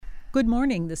Good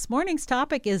morning. This morning's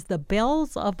topic is the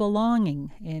bells of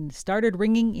belonging, and started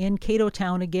ringing in Kato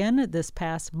Town again this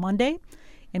past Monday.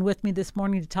 And with me this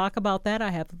morning to talk about that,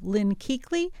 I have Lynn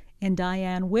Kuechle and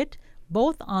Diane Witt,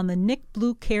 both on the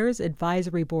NicBluCares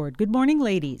Advisory Board. Good morning,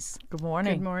 ladies. Good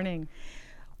morning. Good morning.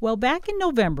 Well, back in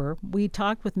November, we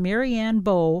talked with Mary Ann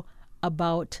Bowe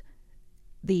about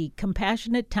the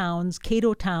Compassionate Towns,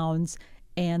 Kato Towns,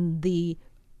 and the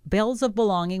bells of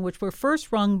belonging, which were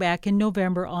first rung back in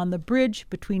November on the bridge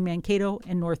between Mankato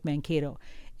and North Mankato.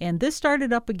 And this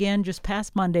started up again just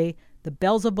past Monday. The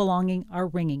bells of belonging are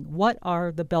ringing. What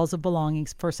are the bells of belonging?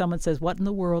 For someone says, what in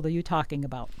the world are you talking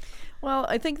about? Well,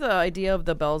 I think the idea of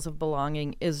the bells of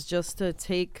belonging is just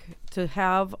to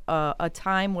have a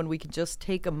time when we can just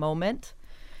take a moment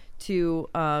to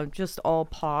just all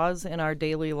pause in our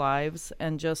daily lives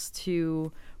and just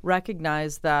to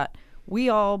recognize that we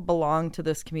all belong to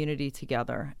this community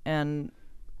together. And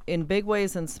in big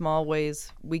ways and small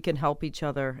ways, we can help each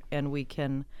other and we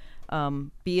can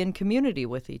be in community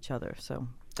with each other. So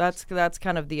that's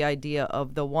kind of the idea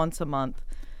of the once a month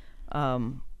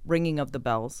ringing of the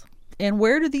bells. And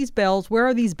where are these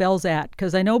bells at?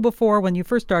 Because I know before when you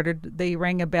first started, they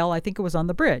rang a bell, I think it was on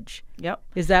the bridge. Yep.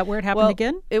 Is that where it happened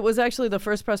again? It was actually the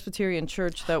First Presbyterian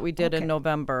Church that we did in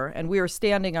November. And we were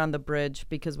standing on the bridge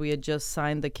because we had just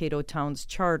signed the Kato Towns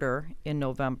charter in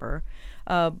November.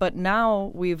 But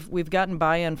now we've gotten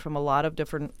buy-in from a lot of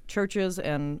different churches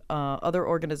and other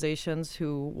organizations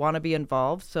who want to be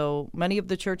involved. So many of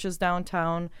the churches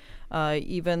downtown,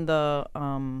 even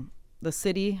the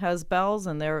city has bells,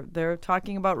 and they're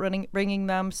talking about ringing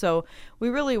them. So we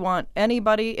really want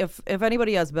anybody, if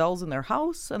anybody has bells in their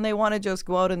house and they want to just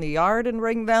go out in the yard and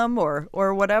ring them or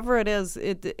whatever it is,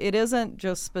 it isn't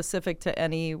just specific to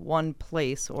any one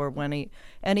place or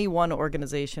any one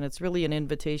organization. It's really an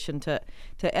invitation to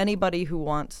anybody who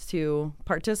wants to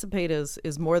participate is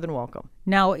more than welcome.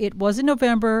 Now, it was in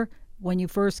November when you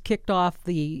first kicked off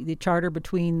the charter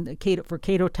between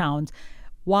Kato Towns.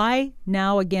 Why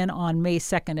now again on May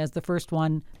 2nd as the first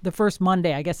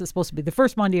Monday? I guess it's supposed to be the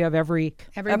first Monday of every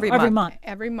month.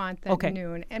 Every month at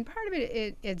noon. And part of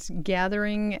it's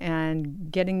gathering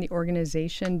and getting the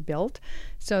organization built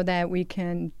so that we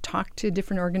can talk to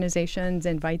different organizations,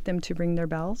 invite them to ring their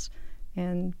bells.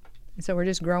 And so we're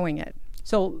just growing it.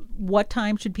 So what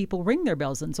time should people ring their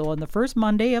bells? And so on the first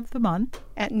Monday of the month?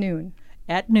 At noon.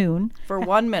 At noon. For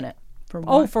 1 minute. For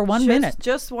 1 minute.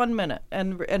 Just 1 minute.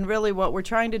 And really what we're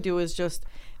trying to do is just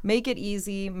make it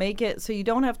easy, make it so you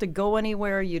don't have to go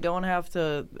anywhere, you don't have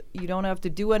to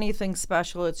do anything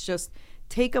special. It's just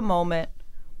take a moment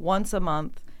once a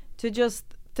month to just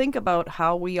think about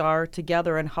how we are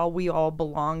together and how we all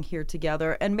belong here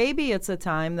together. And maybe it's a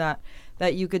time that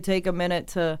you could take a minute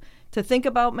to think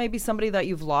about maybe somebody that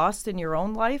you've lost in your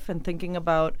own life and thinking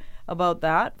about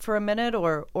that for a minute,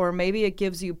 or maybe it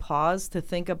gives you pause to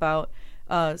think about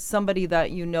somebody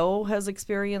that you know has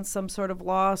experienced some sort of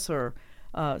loss or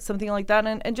something like that,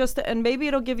 and maybe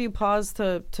it'll give you pause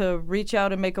to reach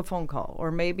out and make a phone call,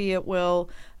 or maybe it will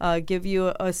give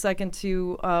you a second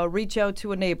to reach out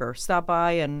to a neighbor, stop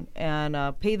by and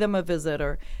pay them a visit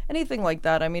or anything like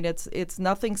that. I mean, it's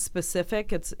nothing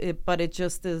specific. But it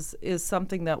just is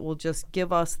something that will just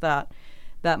give us that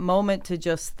moment to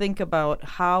just think about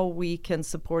how we can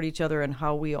support each other and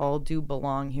how we all do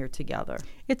belong here together.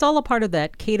 It's all a part of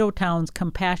that Kato Towns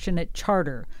Compassionate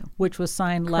Charter, which was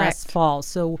signed last fall.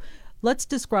 So let's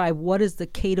describe, what is the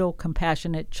Kato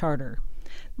Compassionate Charter?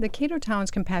 The Kato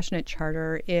Towns Compassionate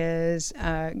Charter is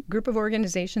a group of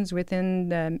organizations within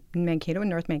the Mankato and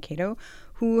North Mankato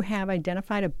who have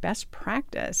identified a best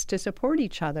practice to support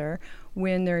each other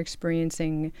when they're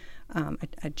experiencing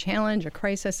a challenge, a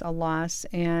crisis, a loss,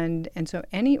 and so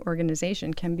any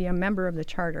organization can be a member of the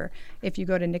charter. If you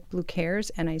go to NicBluCares,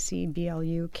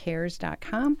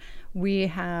 NicBluCares.com, we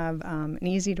have an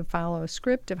easy-to-follow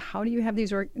script of how do you have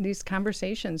these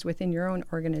conversations within your own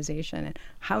organization, and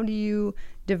how do you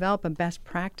develop a best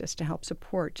practice to help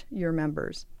support your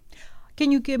members.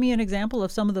 Can you give me an example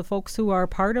of some of the folks who are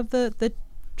part of the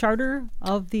charter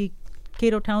of the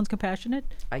Kato Towns Compassionate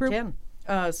Group? I can.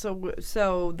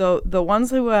 So the ones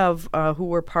who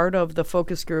were part of the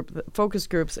focus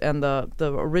groups and the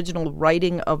original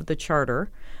writing of the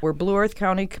charter were Blue Earth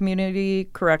County Community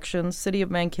Corrections, City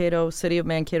of Mankato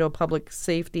Public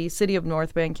Safety, City of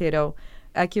North Mankato,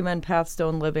 Ecumen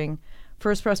Pathstone Living,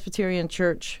 First Presbyterian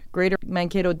Church, Greater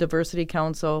Mankato Diversity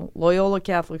Council, Loyola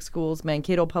Catholic Schools,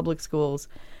 Mankato Public Schools,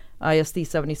 ISD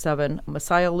 77,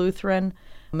 Messiah Lutheran,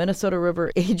 Minnesota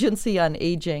River Agency on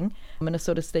Aging,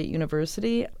 Minnesota State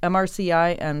University,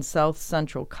 MRCI, and South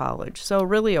Central College. So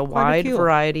really a wide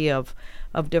variety of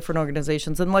different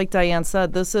organizations. And like Diane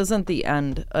said, this isn't the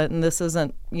end, and this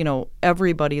isn't,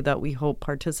 everybody that we hope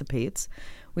participates.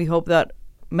 We hope that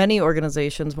many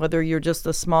organizations, whether you're just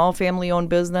a small family-owned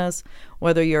business,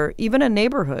 whether you're even a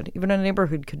neighborhood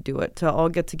could do it, to all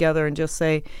get together and just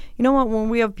say, you know what, when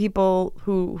we have people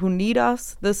who need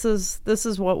us, this is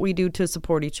what we do to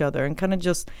support each other. And kind of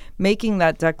just making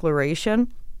that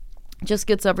declaration just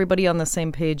gets everybody on the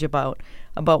same page about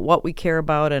what we care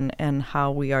about and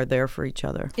how we are there for each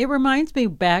other. It reminds me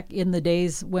back in the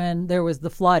days when there was the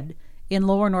flood in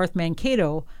Lower North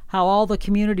Mankato, how all the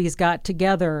communities got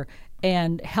together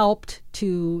and helped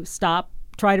to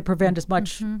try to prevent as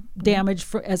much damage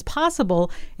as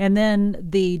possible. And then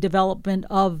the development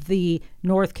of the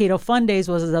North Cato Fun Days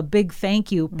was a big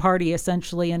thank you party,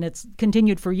 essentially, and it's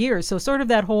continued for years. So sort of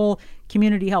that whole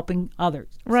community helping others.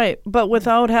 Right, but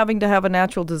without having to have a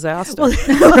natural disaster,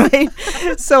 right?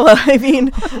 So, I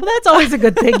mean... Well, that's always a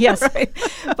good thing, yes. Right.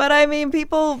 But, I mean,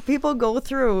 people go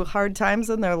through hard times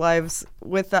in their lives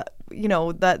with that,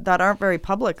 that aren't very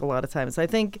public a lot of times. I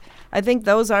think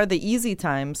those are the easy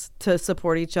times to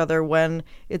support each other, when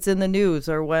it's in the news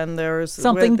or when there's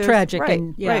something tragic.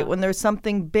 Right, when there's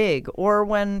something big, or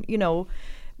when,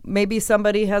 maybe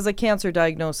somebody has a cancer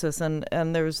diagnosis and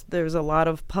there's a lot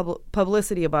of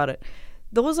publicity about it.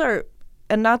 Those are,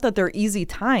 and not that they're easy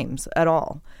times at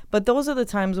all, but those are the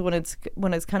times when it's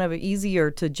kind of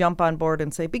easier to jump on board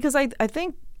and say, because I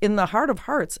think in the heart of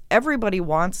hearts, everybody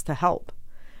wants to help.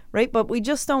 Right, but we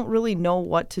just don't really know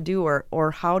what to do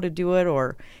or how to do it,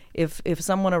 or if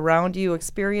someone around you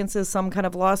experiences some kind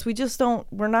of loss, we just don't.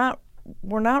 We're not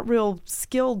real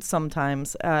skilled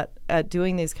sometimes at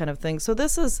doing these kind of things. So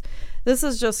this is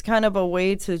just kind of a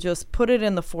way to just put it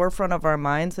in the forefront of our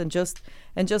minds and just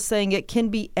saying it can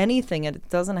be anything, and it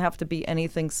doesn't have to be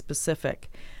anything specific,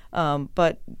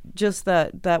 but just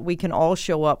that we can all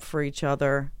show up for each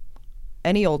other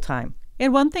any old time.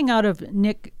 And one thing out of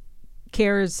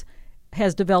NicBluCares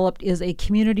has developed is a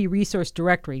community resource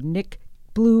directory.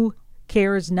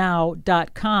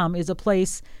 NicBluCaresNow.com is a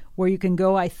place where you can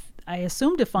go, I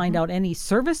assume, to find out any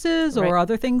services or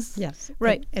other things. Yes,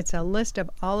 right. It's a list of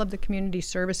all of the community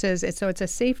services. So it's a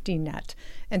safety net.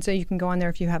 And so you can go on there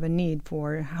if you have a need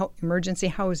for emergency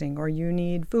housing, or you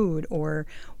need food, or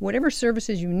whatever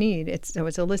services you need. So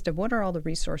it's a list of what are all the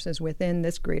resources within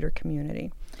this greater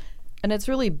community. And it's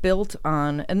really built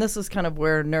on, and this is kind of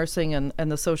where nursing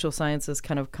and the social sciences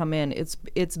kind of come in,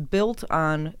 it's built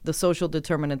on the social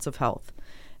determinants of health.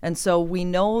 And so we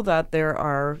know that there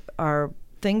are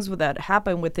things that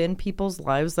happen within people's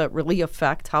lives that really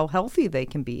affect how healthy they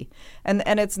can be. And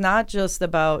it's not just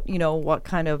about,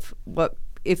 what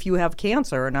if you have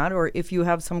cancer or not, or if you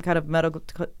have some kind of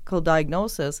medical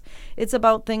diagnosis. It's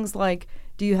about things like,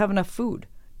 do you have enough food?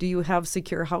 Do you have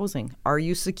secure housing? Are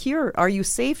you secure? Are you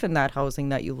safe in that housing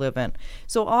that you live in?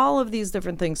 So all of these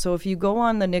different things. So if you go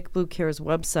on the NicBluCares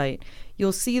website,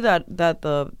 you'll see that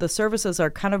the services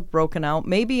are kind of broken out,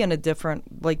 maybe in a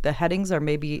different, like the headings are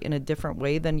maybe in a different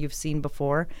way than you've seen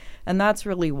before. And that's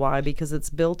really why, because it's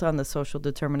built on the social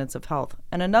determinants of health.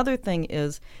 And another thing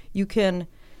is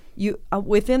within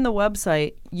the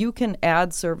website, you can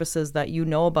add services that you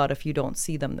know about if you don't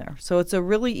see them there. So it's a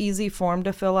really easy form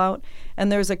to fill out.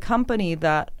 And there's a company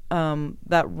that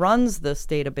runs this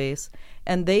database,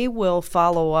 and they will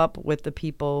follow up with the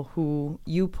people who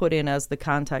you put in as the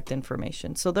contact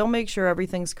information. So they'll make sure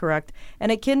everything's correct.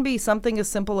 And it can be something as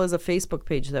simple as a Facebook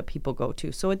page that people go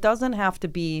to. So it doesn't have to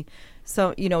be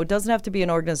it doesn't have to be an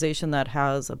organization that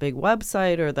has a big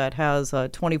website or that has a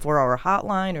 24-hour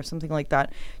hotline or something like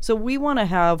that. So we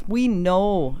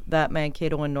know that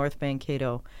Mankato and North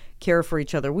Mankato care for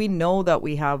each other. We know that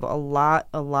we have a lot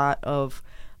of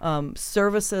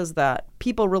services that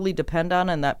people really depend on,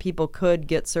 and that people could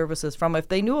get services from if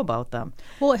they knew about them.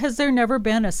 Well, has there never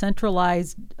been a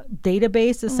centralized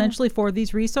database essentially for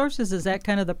these resources? Is that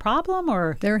kind of the problem,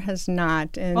 or? There has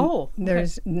not. And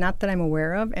there's not that I'm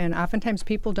aware of. And oftentimes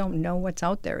people don't know what's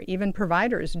out there. Even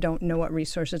providers don't know what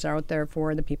resources are out there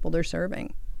for the people they're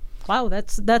serving. Wow,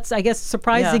 that's I guess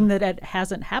surprising that it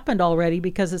hasn't happened already,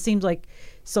 because it seems like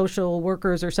social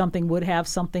workers or something would have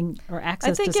something or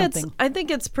access to something. I think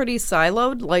it's pretty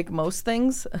siloed, like most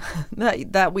things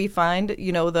that we find.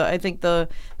 I think the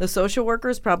social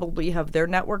workers probably have their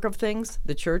network of things.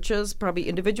 The churches, probably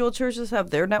individual churches, have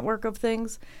their network of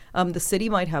things. The city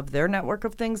might have their network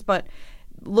of things, but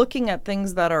looking at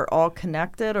things that are all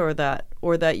connected or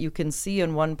that you can see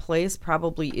in one place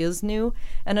probably is new.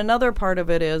 And another part of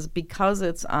it is because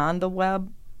it's on the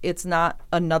web, it's not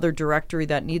another directory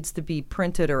that needs to be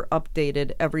printed or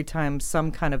updated every time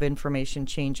some kind of information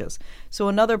changes. So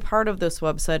another part of this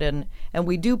website, and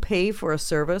we do pay for a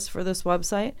service for this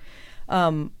website,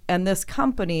 and this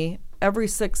company every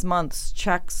 6 months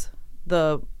checks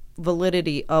the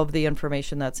validity of the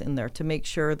information that's in there to make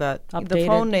sure that the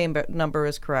phone number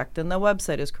is correct and the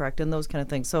website is correct and those kind of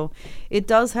things. So it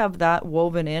does have that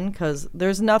woven in, because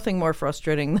there's nothing more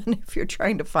frustrating than if you're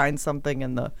trying to find something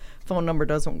and the phone number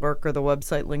doesn't work or the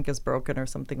website link is broken or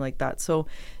something like that. So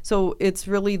it's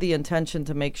really the intention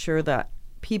to make sure that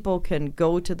people can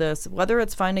go to this, whether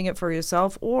it's finding it for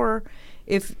yourself or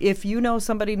if you know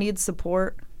somebody needs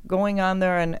support, going on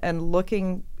there and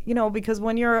looking, because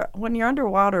when you're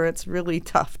underwater, it's really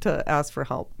tough to ask for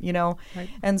help, Right.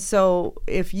 And so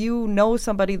if you know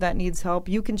somebody that needs help,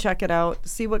 you can check it out,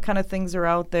 see what kind of things are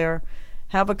out there,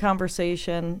 have a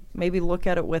conversation, maybe look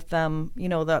at it with them,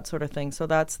 that sort of thing. So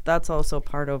that's also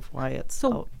part of why it's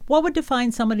so out. What would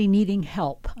define somebody needing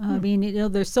help? I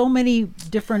mean, there's so many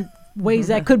different ways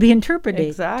that could be interpreted.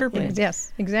 Exactly.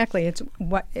 Yes, exactly.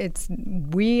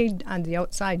 We on the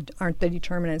outside aren't the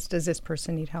determinants. Does this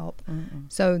person need help?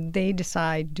 Mm-mm. So they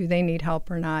decide, do they need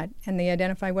help or not, and they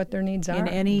identify what their needs are in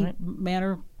any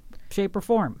manner, shape, or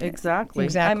form. Exactly.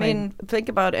 I mean, think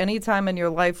about any time in your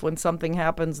life when something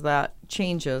happens that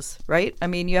changes, right? I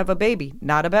mean, you have a baby,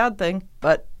 not a bad thing,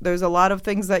 but there's a lot of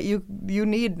things that you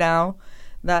need now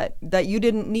that you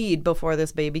didn't need before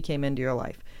this baby came into your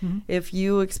life. Mm-hmm. If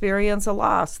you experience a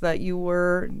loss that you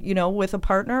were, with a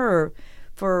partner or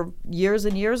for years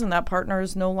and years and that partner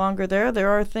is no longer there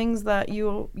are things that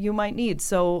you might need.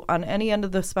 So on any end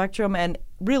of the spectrum and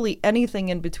really anything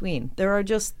in between, there are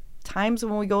just times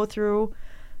when we go through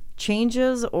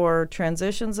changes or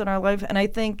transitions in our life. And I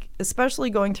think, especially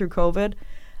going through COVID,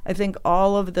 I think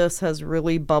all of this has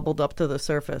really bubbled up to the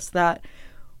surface that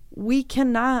we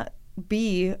cannot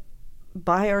be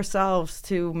by ourselves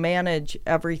to manage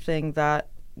everything that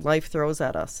life throws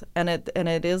at us. And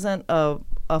it isn't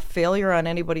a failure on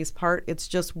anybody's part. It's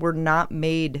just we're not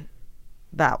made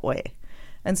that way.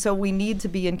 And so we need to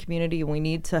be in community, and we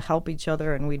need to help each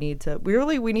other, and we need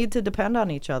to depend on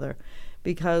each other,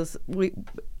 because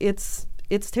it's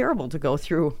terrible to go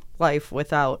through life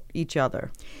without each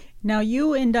other. Now,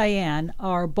 you and Diane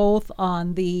are both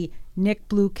on the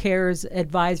NicBluCares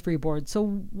Advisory Board. So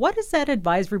what does that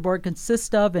advisory board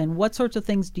consist of, and what sorts of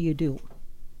things do you do?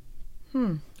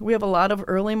 We have a lot of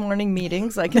early morning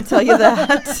meetings, I can tell you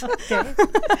that.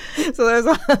 So there's,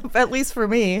 at least for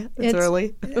me, it's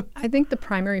early. I think the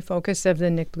primary focus of the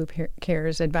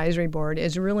NicBluCares Advisory Board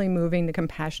is really moving the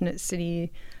compassionate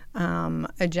city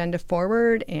agenda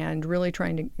forward and really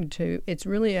trying to it's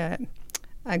really a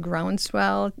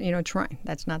groundswell,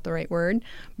 that's not the right word,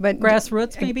 but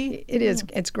grassroots maybe? It is.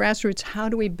 It's grassroots. How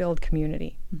do we build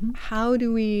community? Mm-hmm. How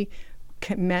do we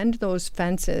mend those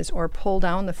fences or pull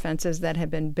down the fences that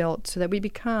have been built so that we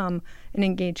become an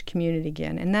engaged community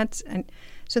again?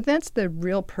 So that's the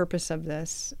real purpose of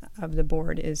the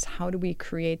board, is how do we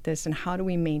create this and how do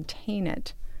we maintain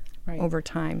it over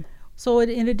time? So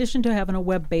in addition to having a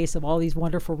web base of all these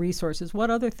wonderful resources, what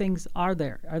other things are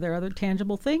there? Are there other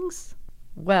tangible things?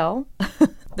 Well,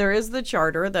 there is the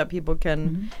charter that people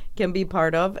can be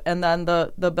part of, and then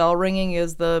the bell ringing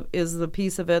is the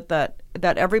piece of it that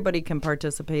everybody can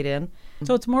participate in.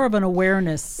 So it's more of an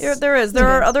awareness. There is. There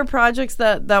are other projects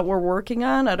that we're working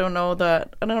on. I don't know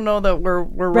that we're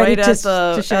right at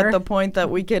the point that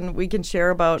we can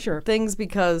share about things,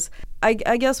 because I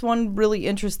guess one really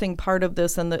interesting part of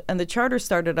this, and the charter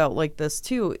started out like this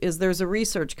too, is there's a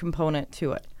research component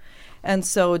to it. And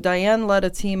so Diane led a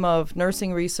team of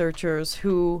nursing researchers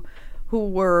who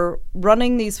were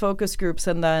running these focus groups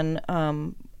and then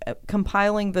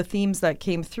compiling the themes that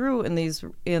came through in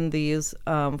these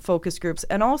focus groups,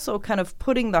 and also kind of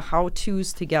putting the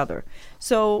how-tos together.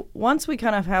 So once we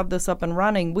kind of have this up and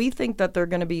running, we think that there are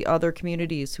going to be other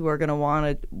communities who are going to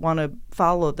want to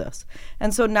follow this.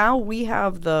 And so now we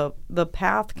have the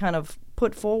path kind of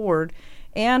put forward,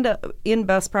 and in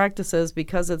best practices,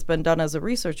 because it's been done as a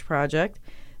research project,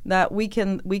 that we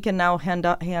can now hand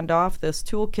off this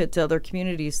toolkit to other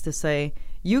communities to say,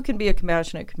 you can be a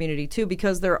compassionate community too,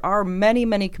 because there are many,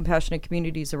 many compassionate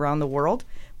communities around the world,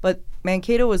 but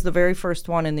Mankato was the very first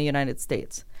one in the United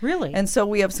States. Really? And so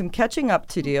we have some catching up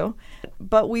to do,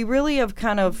 but we really have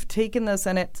kind of taken this,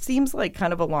 and it seems like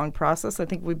kind of a long process. I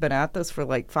think we've been at this for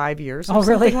like 5 years or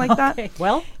something like that.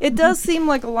 Well, it does seem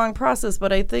like a long process,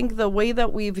 but I think the way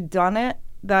that we've done it,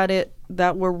 that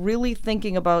that we're really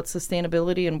thinking about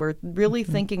sustainability, and we're really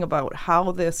thinking about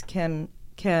how this can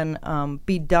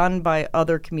be done by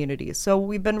other communities. So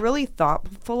we've been really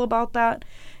thoughtful about that,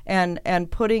 and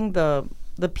putting the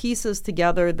pieces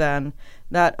together then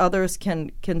that others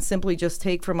can simply just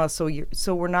take from us,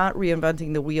 so we're not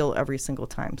reinventing the wheel every single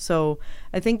time. So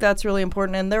I think that's really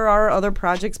important. And there are other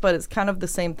projects, but it's kind of the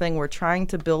same thing. We're trying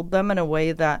to build them in a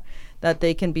way that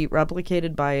they can be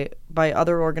replicated by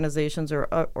other organizations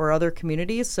or other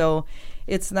communities. So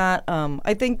it's not.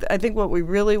 I think what we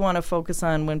really want to focus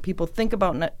on when people think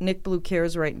about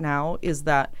NicBluCares right now is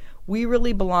that we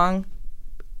really belong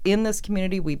in this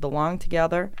community. We belong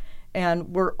together, and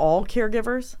we're all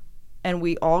caregivers, and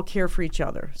we all care for each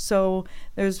other. So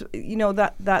there's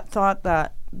that thought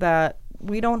that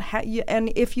we don't have.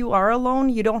 And if you are alone,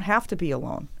 you don't have to be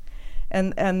alone.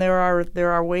 And there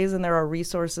are ways, and there are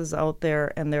resources out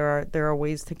there, and there are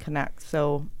ways to connect.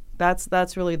 So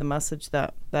that's really the message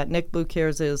that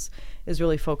NicBluCares is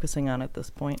really focusing on at this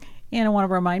point. And I want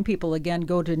to remind people again,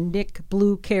 go to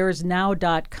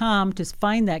NicBluCaresNow.com to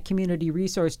find that community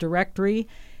resource directory,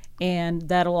 and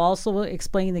that'll also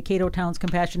explain the Kato Towns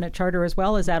Compassionate Charter as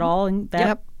well. Is that all in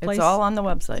that place? It's all on the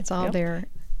website. It's all there.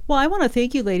 Well, I want to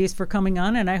thank you ladies for coming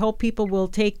on, and I hope people will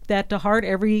take that to heart.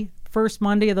 Every first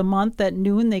Monday of the month at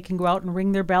noon, they can go out and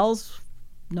ring their bells,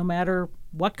 no matter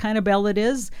what kind of bell it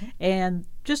is, and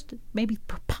just maybe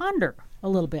ponder a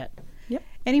little bit. Yep.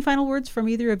 Any final words from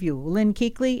either of you, Lynn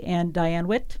Kuechle and Diane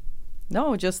Witt?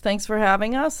 No, just thanks for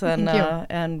having us, and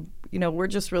Thank you. we're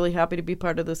just really happy to be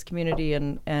part of this community,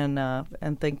 and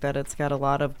think that it's got a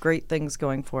lot of great things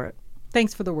going for it.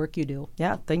 Thanks for the work you do.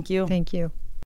 Yeah, thank you. Thank you.